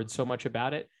 we've heard so much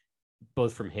about it,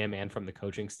 both from him and from the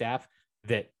coaching staff,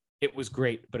 that it was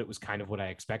great, but it was kind of what I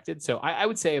expected. So I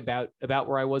would say about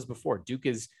where I was before. Duke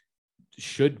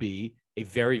should be a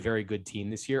very, very good team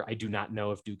this year. I do not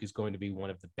know if Duke is going to be one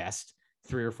of the best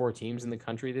 3 or 4 teams in the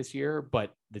country this year,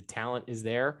 but the talent is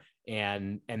there,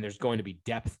 and there's going to be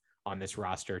depth on this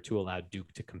roster to allow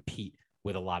Duke to compete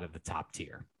with a lot of the top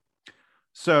tier.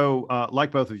 So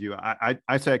like both of you,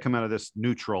 I say I come out of this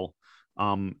neutral,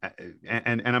 and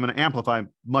I'm going to amplify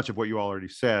much of what you already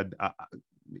said.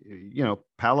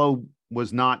 Paolo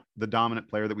was not the dominant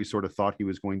player that we sort of thought he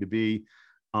was going to be.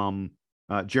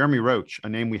 Jeremy Roach, a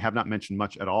name we have not mentioned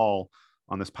much at all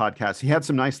on this podcast. He had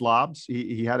some nice lobs.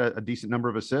 He had a decent number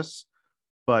of assists,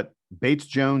 but Bates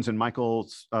Jones and Michael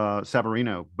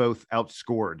Savarino both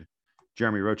outscored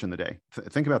Jeremy Roach in the day.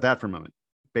 Think about that for a moment.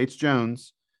 Bates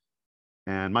Jones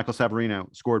and Michael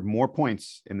Savarino scored more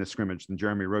points in this scrimmage than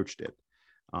Jeremy Roach did.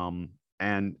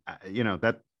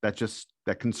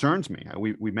 That concerns me.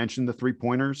 We mentioned the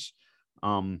 3-pointers.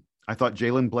 I thought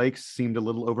Jalen Blake seemed a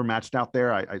little overmatched out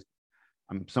there.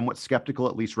 I'm somewhat skeptical,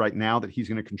 at least right now, that he's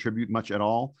going to contribute much at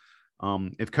all.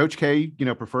 If Coach K,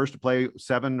 prefers to play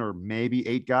 7 or maybe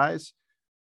 8 guys,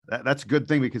 that's a good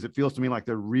thing, because it feels to me like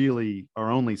there really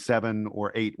are only 7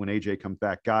 or 8 when AJ comes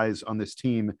back, guys on this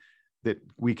team that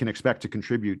we can expect to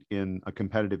contribute in a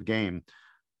competitive game.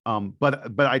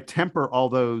 But I temper all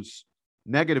those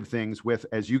negative things with,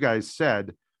 as you guys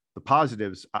said, the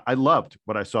positives. I loved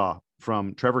what I saw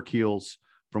from Trevor Keels,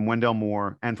 from Wendell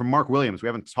Moore, and from Mark Williams. We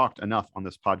haven't talked enough on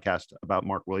this podcast about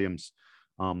Mark Williams.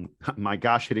 My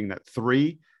gosh, hitting that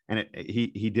 3, and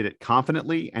he did it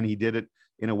confidently, and he did it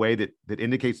in a way that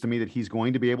indicates to me that he's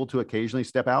going to be able to occasionally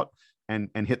step out and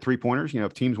hit 3-pointers.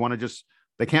 If teams want to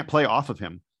they can't play off of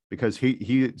him, because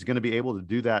he is going to be able to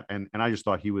do that. And I just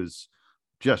thought he was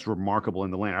just remarkable in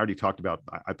the lane. I already talked about,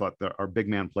 I thought that our big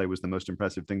man play was the most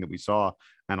impressive thing that we saw.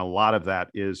 And a lot of that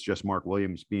is just Mark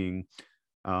Williams being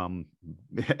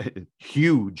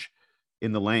huge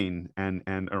in the lane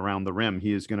and around the rim.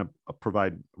 He is going to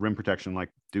provide rim protection like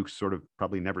Duke's sort of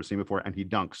probably never seen before. And he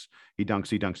dunks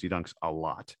a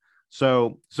lot.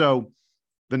 So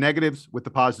the negatives with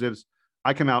the positives,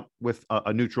 I come out with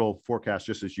a neutral forecast,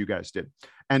 just as you guys did.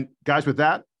 And guys, with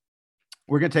that,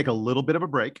 we're going to take a little bit of a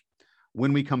break.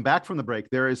 When we come back from the break,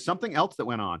 there is something else that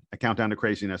went on at Countdown to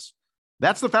Craziness.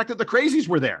 That's the fact that the Crazies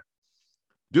were there.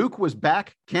 Duke was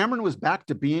back. Cameron was back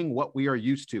to being what we are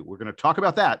used to. We're going to talk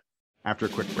about that after a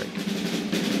quick break.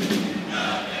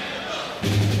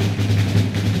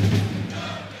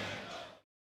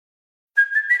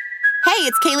 Hey,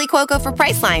 it's Kaylee Kaylee Cuoco for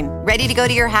Priceline. Ready to go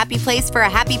to your happy place for a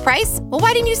happy price? Well,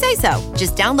 why didn't you say so?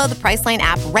 Just download the Priceline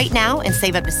app right now and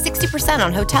save up to 60%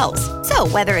 on hotels. So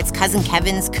whether it's Cousin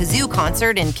Kevin's Kazoo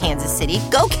Concert in Kansas City,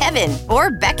 go Kevin,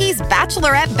 or Becky's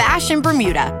Bachelorette Bash in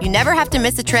Bermuda, you never have to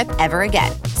miss a trip ever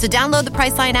again. So download the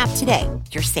Priceline app today.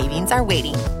 Your savings are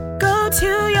waiting. Go to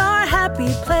your happy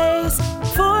place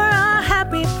for a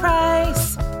happy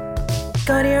price.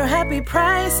 Go to your happy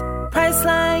price,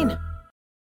 Priceline.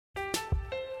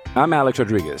 I'm Alex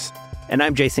Rodriguez. And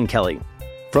I'm Jason Kelly.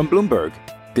 From Bloomberg,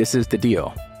 this is The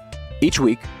Deal. Each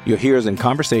week, you'll hear us in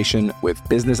conversation with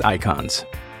business icons.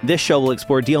 This show will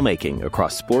explore deal-making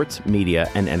across sports,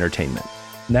 media, and entertainment.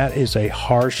 That is a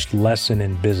harsh lesson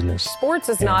in business. Sports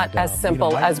is not as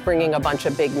simple as bringing a bunch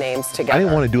of big names together. I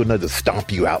didn't want to do another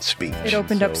stomp you out speech. It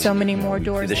opened up so many more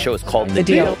doors. The show is called The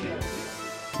Deal.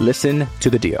 Listen to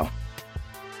The Deal.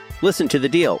 Listen to The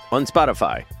Deal on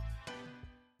Spotify.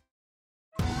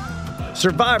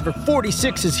 Survivor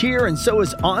 46 is here, and so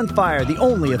is On Fire, the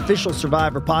only official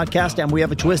Survivor podcast, and we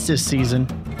have a twist this season.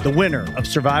 The winner of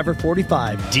Survivor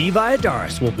 45, Dee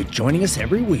Valladares, will be joining us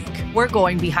every week. We're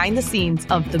going behind the scenes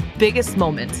of the biggest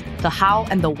moments, the how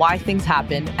and the why things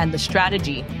happen, and the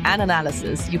strategy and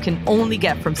analysis you can only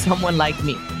get from someone like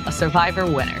me, a Survivor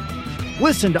winner.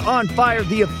 Listen to On Fire,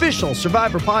 the official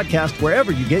Survivor podcast,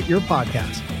 wherever you get your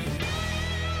podcasts.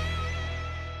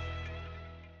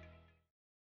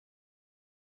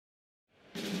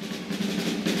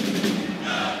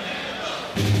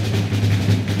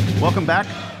 Welcome back,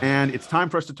 and it's time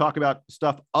for us to talk about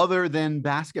stuff other than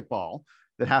basketball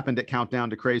that happened at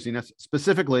Countdown to Craziness.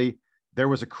 Specifically, there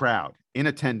was a crowd in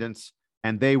attendance,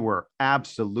 and they were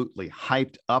absolutely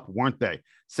hyped up, weren't they?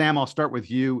 Sam, I'll start with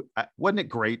you. Wasn't it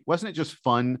great? Wasn't it just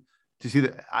fun to see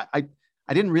that? I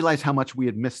didn't realize how much we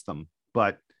had missed them,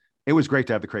 but it was great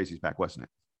to have the Crazies back, wasn't it?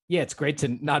 Yeah, it's great to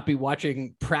not be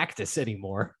watching practice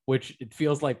anymore, which it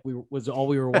feels like was all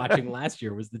we were watching last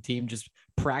year was the team just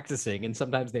practicing, and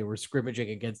sometimes they were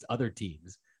scrimmaging against other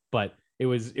teams. But it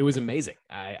was amazing.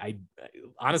 I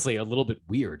honestly a little bit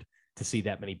weird to see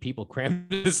that many people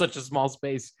crammed into such a small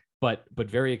space, but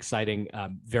very exciting.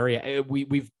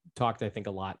 We've talked, I think,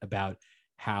 a lot about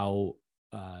how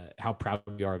proud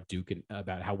we are of Duke and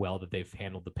about how well that they've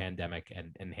handled the pandemic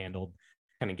and handled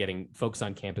kind of getting folks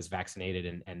on campus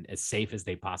vaccinated and as safe as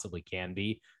they possibly can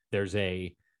be.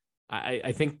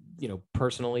 I think,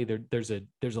 personally, there's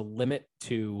a limit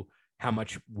to how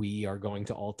much we are going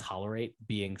to all tolerate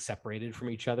being separated from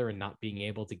each other and not being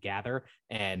able to gather.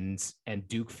 And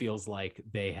Duke feels like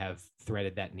they have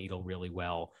threaded that needle really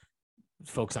well.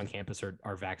 Folks on campus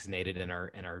are vaccinated and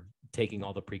are taking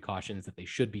all the precautions that they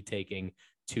should be taking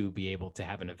to be able to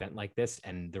have an event like this.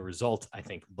 And the result, I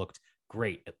think, looked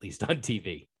great, at least on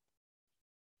TV.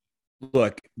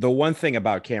 Look, the one thing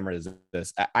about Cameron is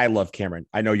this. I love Cameron.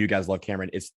 I know you guys love Cameron.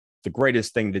 It's the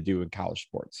greatest thing to do in college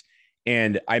sports.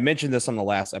 And I mentioned this on the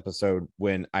last episode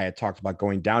when I had talked about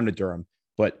going down to Durham,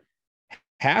 but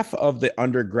half of the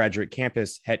undergraduate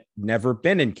campus had never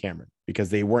been in Cameron because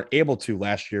they weren't able to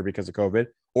last year because of COVID,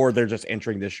 or they're just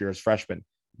entering this year as freshmen.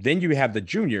 Then you have the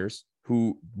juniors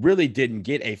who really didn't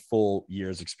get a full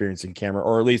year's experience in Cameron,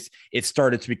 or at least it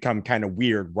started to become kind of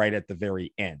weird right at the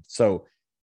very end. So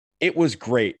it was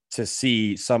great to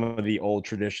see some of the old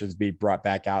traditions be brought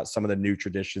back out, some of the new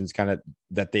traditions kind of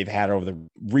that they've had over the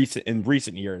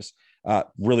recent years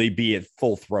really be at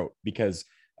full throat, because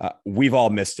we've all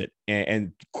missed it.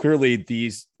 And clearly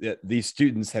these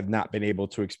students have not been able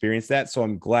to experience that. So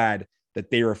I'm glad that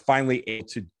they were finally able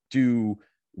to do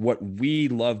what we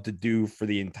love to do for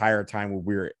the entire time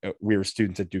when we were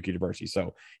students at Duke University.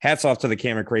 So hats off to the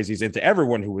Cameron Crazies and to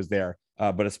everyone who was there,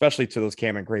 but especially to those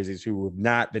Cameron Crazies who have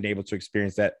not been able to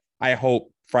experience that. I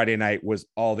hope Friday night was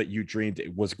all that you dreamed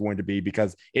it was going to be,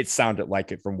 because it sounded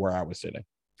like it from where I was sitting.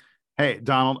 Hey,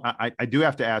 Donald, I do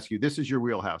have to ask you, this is your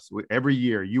wheelhouse. Every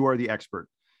year you are the expert.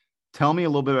 Tell me a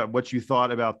little bit about what you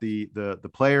thought about the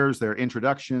players, their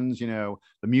introductions, the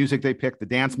music they picked, the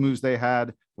dance moves they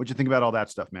had. What'd you think about all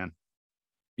that stuff, man?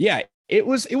 Yeah, it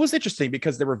was interesting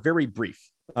because they were very brief.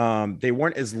 They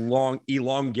weren't as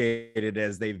elongated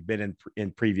as they've been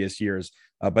in previous years,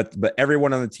 but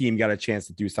everyone on the team got a chance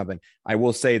to do something. I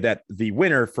will say that the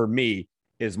winner for me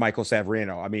is Michael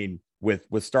Savarino. I mean,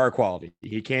 with star quality,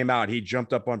 he came out, he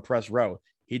jumped up on press row.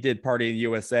 He did Party in the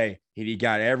USA. He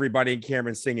got everybody in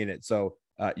Cameron singing it. So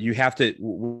you have to,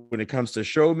 when it comes to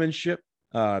showmanship,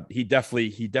 he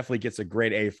definitely gets a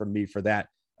grade A from me for that.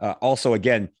 Also,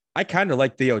 again, I kind of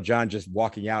like Theo John just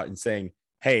walking out and saying,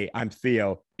 "Hey, I'm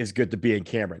Theo. It's good to be in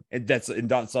Cameron," and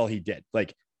that's all he did.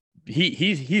 Like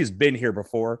he's been here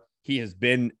before. He has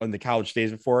been on the college stage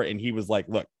before, and he was like,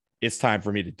 "Look, it's time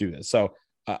for me to do this. So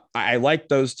I like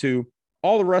those two.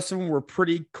 All the rest of them were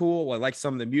pretty cool. I like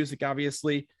some of the music,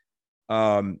 obviously,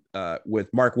 with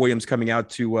Mark Williams coming out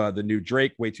to the new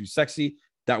Drake, Way Too Sexy.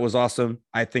 That was awesome.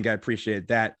 I think I appreciated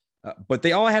that. But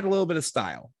they all had a little bit of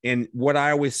style. And what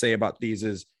I always say about these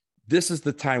is this is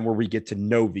the time where we get to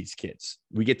know these kids.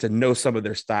 We get to know some of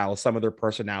their style, some of their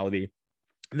personality.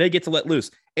 They get to let loose.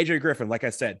 AJ Griffin, like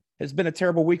I said, has been a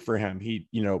terrible week for him.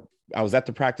 I was at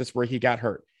the practice where he got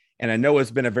hurt. And I know it's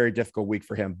been a very difficult week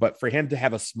for him, but for him to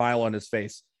have a smile on his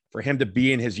face, for him to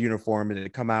be in his uniform and to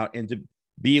come out and to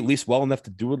be at least well enough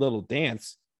to do a little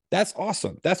dance, that's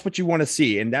awesome. That's what you want to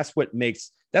see. And that's what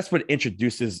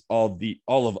introduces all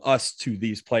of us to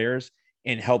these players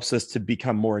and helps us to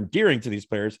become more endearing to these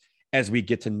players as we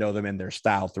get to know them and their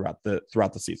style throughout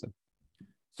the season.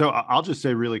 So I'll just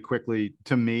say really quickly,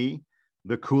 to me,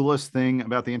 the coolest thing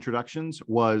about the introductions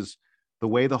was the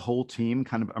way the whole team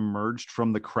kind of emerged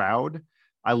from the crowd.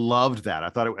 I loved that. I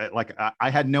thought I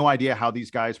had no idea how these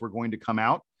guys were going to come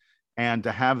out, and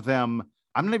to have them,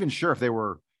 I'm not even sure if they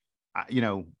were,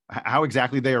 how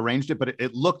exactly they arranged it, but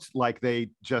it looked like they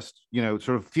just, sort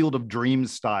of Field of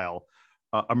Dreams style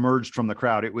emerged from the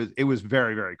crowd. It was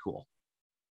very, very cool.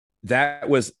 That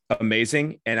was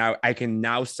amazing. And I can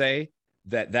now say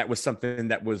that was something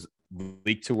that was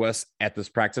leaked to us at this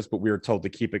practice, but we were told to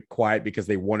keep it quiet because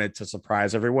they wanted to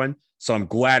surprise everyone. So I'm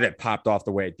glad it popped off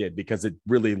the way it did, because it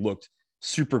really looked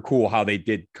super cool how they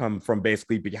did come from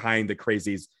basically behind the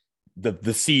Crazies.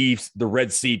 The seas, the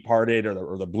Red Sea parted,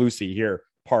 or the Blue Sea here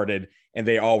parted, and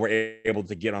they all were able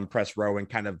to get on press row and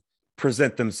kind of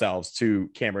present themselves to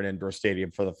Cameron Indoor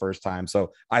Stadium for the first time.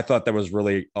 So I thought that was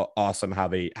really awesome how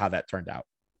that turned out.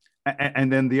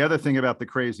 And then the other thing about the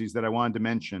Crazies that I wanted to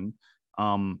mention,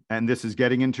 and this is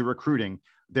getting into recruiting,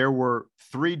 there were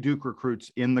 3 Duke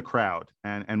recruits in the crowd,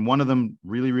 and one of them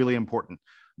really, really important.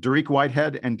 Dariq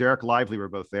Whitehead and Derek Lively were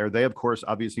both there. They, of course,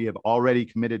 obviously have already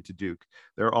committed to Duke.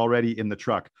 They're already in the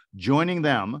truck. Joining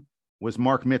them was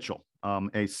Mark Mitchell,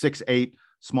 a 6'8",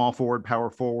 small forward,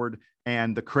 power forward,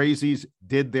 and the Crazies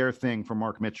did their thing for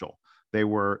Mark Mitchell. They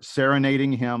were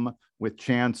serenading him with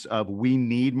chants of "We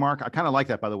need Mark." I kind of like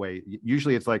that, by the way.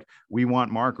 Usually it's like, "We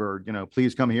want Mark," or,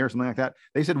 "Please come here," something like that.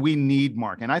 They said, "We need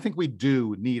Mark." And I think we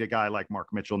do need a guy like Mark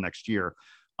Mitchell next year.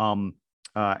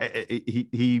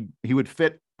 He would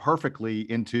fit perfectly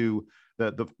into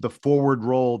the forward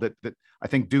role that I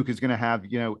think Duke is going to have.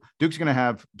 Duke's going to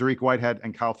have Dariq Whitehead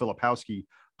and Kyle Filipowski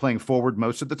playing forward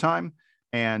most of the time,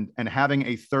 and having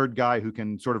a third guy who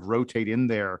can sort of rotate in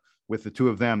there with the two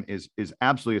of them is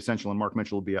absolutely essential. And Mark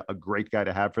Mitchell will be a great guy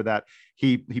to have for that.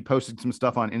 He posted some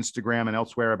stuff on Instagram and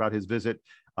elsewhere about his visit.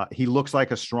 He looks like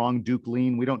a strong Duke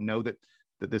lean. We don't know that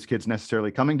this kid's necessarily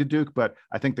coming to Duke, but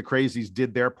I think the Crazies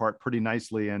did their part pretty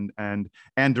nicely. And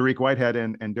Dariq Whitehead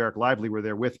and Derek Lively were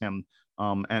there with him.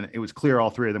 And it was clear all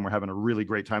 3 of them were having a really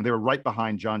great time. They were right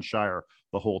behind John Shire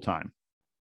the whole time.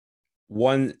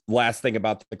 One last thing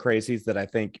about the Crazies that I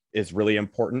think is really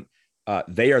important.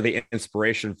 They are the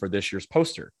inspiration for this year's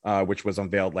poster, which was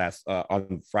unveiled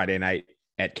on Friday night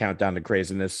at Countdown to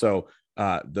Craziness. So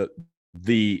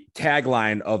the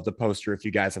tagline of the poster, if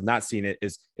you guys have not seen it,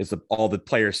 is all the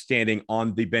players standing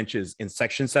on the benches in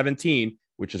section 17,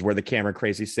 which is where the Cameron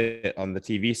Crazies sit on the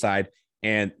TV side,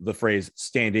 and the phrase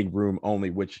 "standing room only,"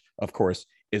 which of course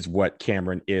is what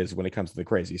Cameron is when it comes to the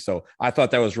Crazies. So I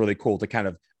thought that was really cool to kind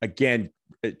of, again,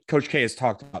 Coach K has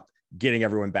talked about getting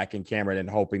everyone back in Cameron and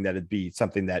hoping that it'd be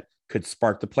something that could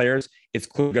spark the players. It's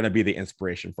clearly going to be the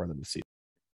inspiration for them to see.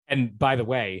 And by the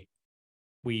way,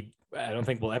 I don't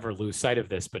think we'll ever lose sight of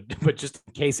this, but just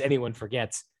in case anyone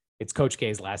forgets, it's Coach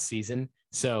K's last season.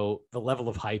 So the level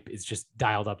of hype is just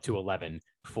dialed up to 11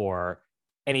 for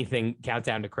anything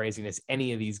Countdown to Craziness,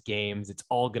 any of these games. It's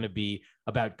all going to be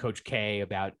about Coach K,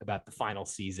 about the final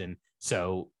season.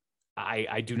 So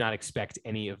I do not expect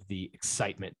any of the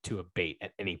excitement to abate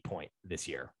at any point this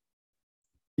year.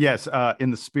 Yes,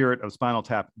 in the spirit of Spinal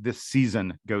Tap, this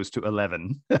season goes to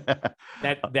 11.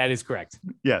 That is correct.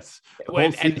 Yes,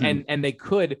 and they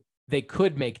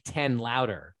could make 10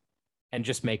 louder, and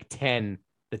just make 10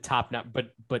 the top now.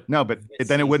 But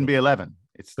then it wouldn't be 11.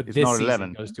 It's not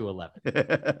 11. Goes to 11.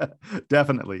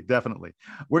 Definitely.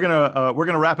 We're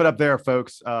gonna wrap it up there,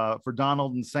 folks. For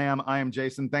Donald and Sam, I am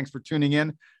Jason. Thanks for tuning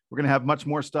in. We're gonna have much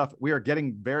more stuff. We are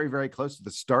getting very, very close to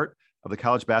the start of the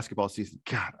college basketball season.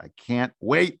 God, I can't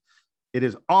wait. It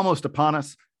is almost upon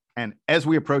us. And as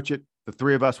we approach it, the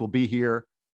 3 of us will be here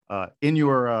in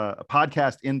your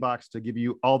podcast inbox to give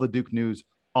you all the Duke news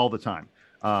all the time.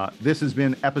 This has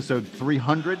been episode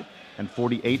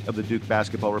 348 of the Duke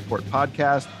Basketball Report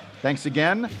podcast. Thanks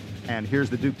again. And here's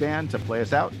the Duke Band to play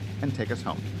us out and take us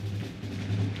home.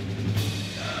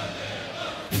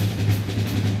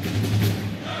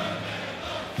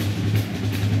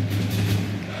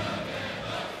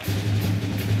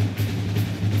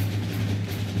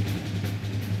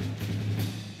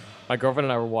 My girlfriend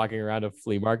and I were walking around a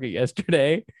flea market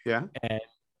yesterday. Yeah. And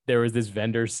there was this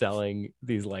vendor selling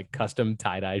these like custom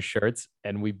tie-dye shirts.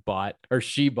 And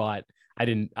she bought, I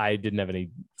didn't have any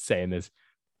say in this.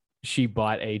 She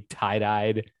bought a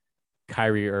tie-dyed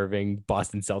Kyrie Irving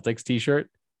Boston Celtics t-shirt.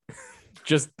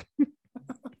 just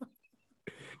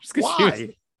because she was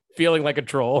feeling like a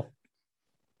troll.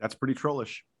 That's pretty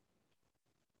trollish.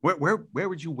 Where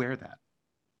would you wear that?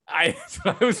 I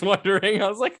was wondering. I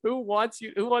was like, who wants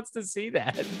to see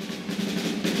that?